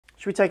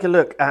Should we take a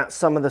look at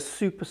some of the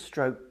Super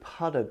Stroke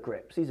putter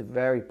grips? These are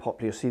very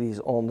popular. You'll see these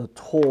on the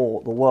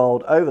tour the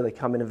world over. They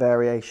come in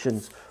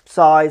variations,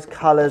 size,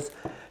 colours,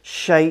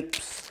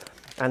 shapes,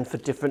 and for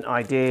different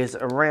ideas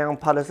around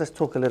putters. Let's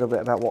talk a little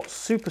bit about what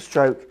Super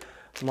Stroke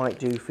might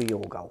do for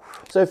your golf.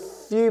 So a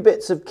few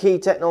bits of key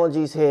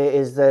technologies here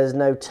is there's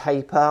no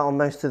taper on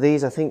most of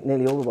these. I think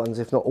nearly all the ones,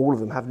 if not all of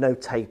them, have no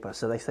taper.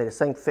 So they stay the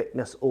same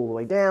thickness all the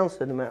way down.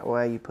 So no matter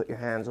where you put your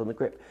hands on the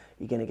grip,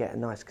 you're going to get a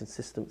nice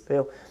consistent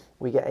feel.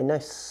 We get a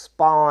nice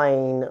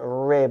spine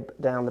rib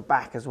down the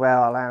back as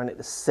well, allowing it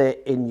to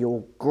sit in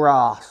your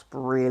grasp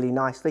really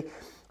nicely.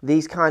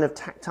 These kind of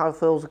tactile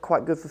feels are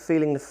quite good for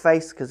feeling the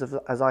face, because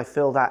as I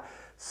feel that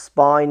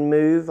spine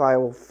move, I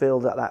will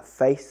feel that that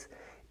face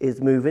is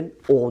moving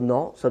or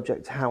not,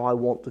 subject to how I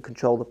want to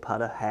control the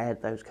putter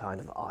head, those kind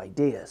of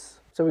ideas.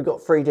 So we've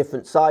got 3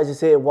 different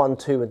sizes here, 1,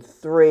 2 and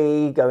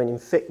 3, going in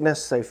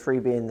thickness, so 3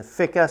 being the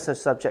thicker, so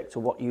subject to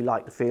what you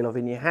like the feel of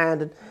in your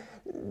hand. And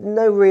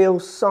no real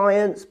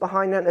science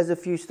behind that. There's a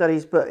few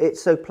studies, but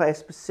it's so player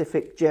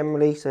specific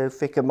generally, so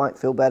thicker might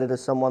feel better to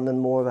someone than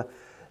more of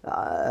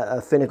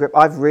a thinner grip.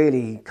 I've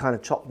really kind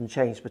of chopped and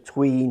changed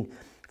between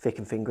thick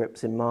and thin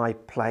grips in my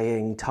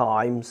playing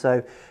time,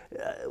 so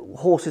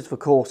horses for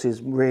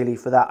courses really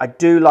for that. I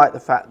do like the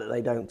fact that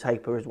they don't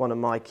taper is one of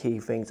my key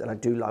things, and I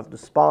do love the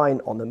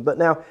spine on them. But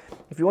now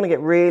if you want to get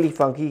really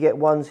funky, you get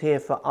ones here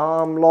for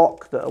arm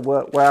lock that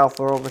work well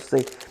for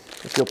obviously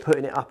if you're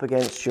putting it up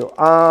against your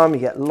arm. You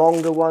get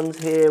longer ones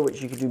here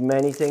which you could do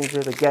many things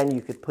with. Again,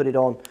 you could put it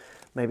on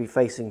maybe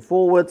facing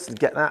forwards and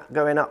get that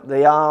going up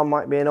the arm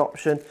might be an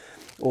option.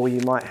 Or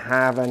you might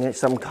have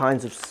some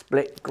kinds of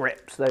split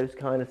grips, those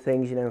kind of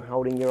things, you know,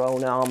 holding your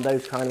own arm,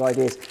 those kind of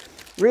ideas.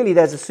 Really,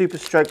 there's a Super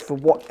Stroke for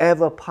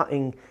whatever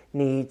putting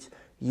needs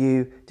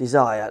you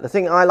desire. The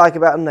thing I like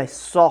about them, they're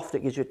soft. It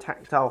gives you a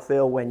tactile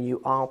feel when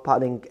you are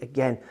putting.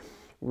 Again,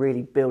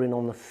 really building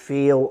on the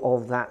feel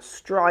of that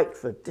strike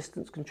for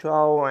distance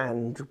control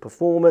and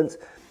performance.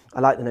 I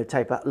like the no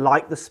taper,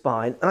 like the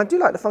spine, and I do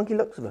like the funky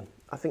looks of them.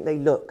 I think they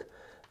look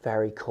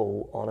very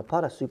cool on a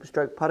putter. Super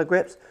Stroke putter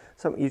grips,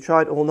 something you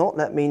tried or not,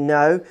 let me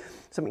know.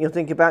 Something you'll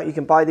think about. You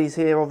can buy these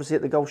here obviously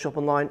at the golf shop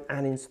online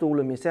and install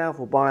them yourself,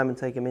 or buy them and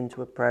take them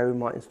into a pro who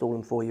might install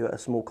them for you at a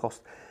small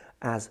cost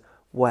as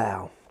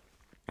well.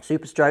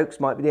 Super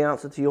Strokes might be the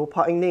answer to your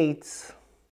putting needs.